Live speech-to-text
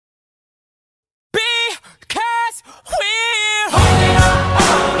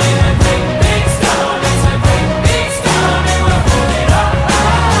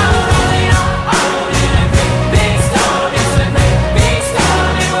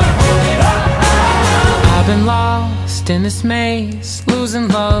in this maze, losing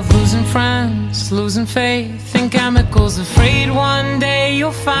love, losing friends, losing faith in chemicals, afraid one day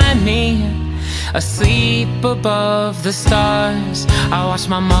you'll find me asleep above the stars. I watch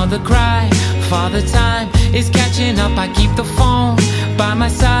my mother cry, Father time is catching up. I keep the phone by my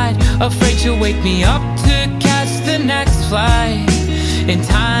side, afraid she'll wake me up to catch the next flight in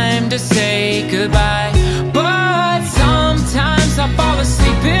time to say goodbye. But sometimes I fall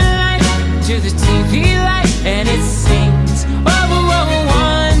asleep in light to the TV light and it sings. Oh, oh, oh,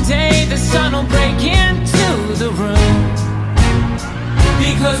 one day the sun will break into the room,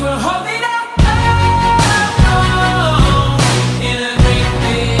 because we're holding up.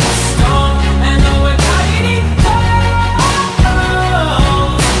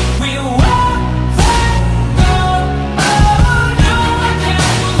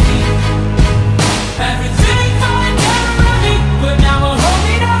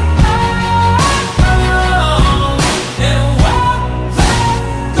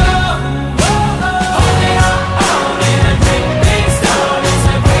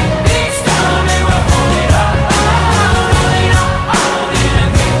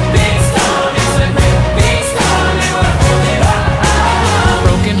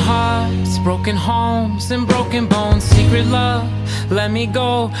 Broken homes and broken bones, secret love, let me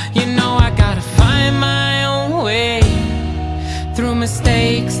go. You know I gotta find my own way through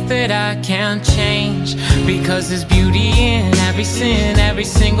mistakes that I can't change, because there's beauty in every sin. Every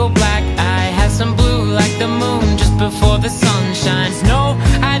single black eye has some blue like the moon just before the sun shines. No,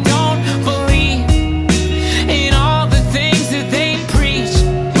 I don't believe in all the things that they preach,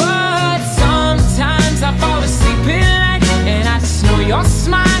 but sometimes I fall asleep at night and I just know you're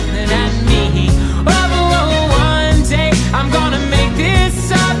smiling at me. I'm gonna make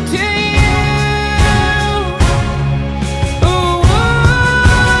this up to you. Ooh,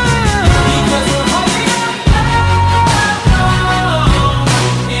 because we're holding up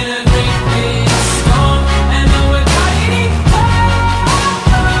in a great big storm, and though we're fighting close,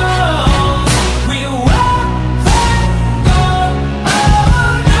 we won't let go.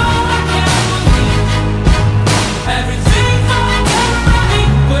 Oh no, I can't believe everything falling down around me,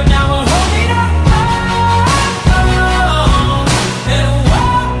 but now we're holding up.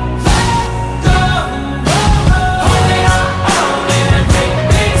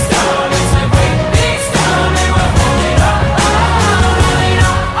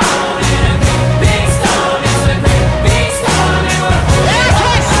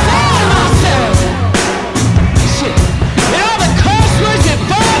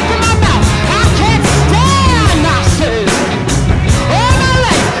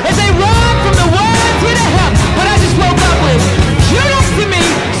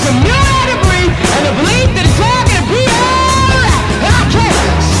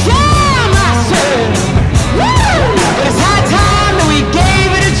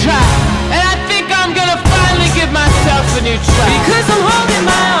 Because I'm holding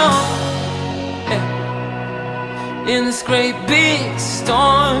my own, yeah, in this great big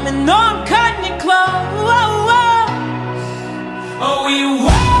storm, and I'm cutting it close. Oh, we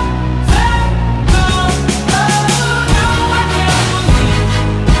won't.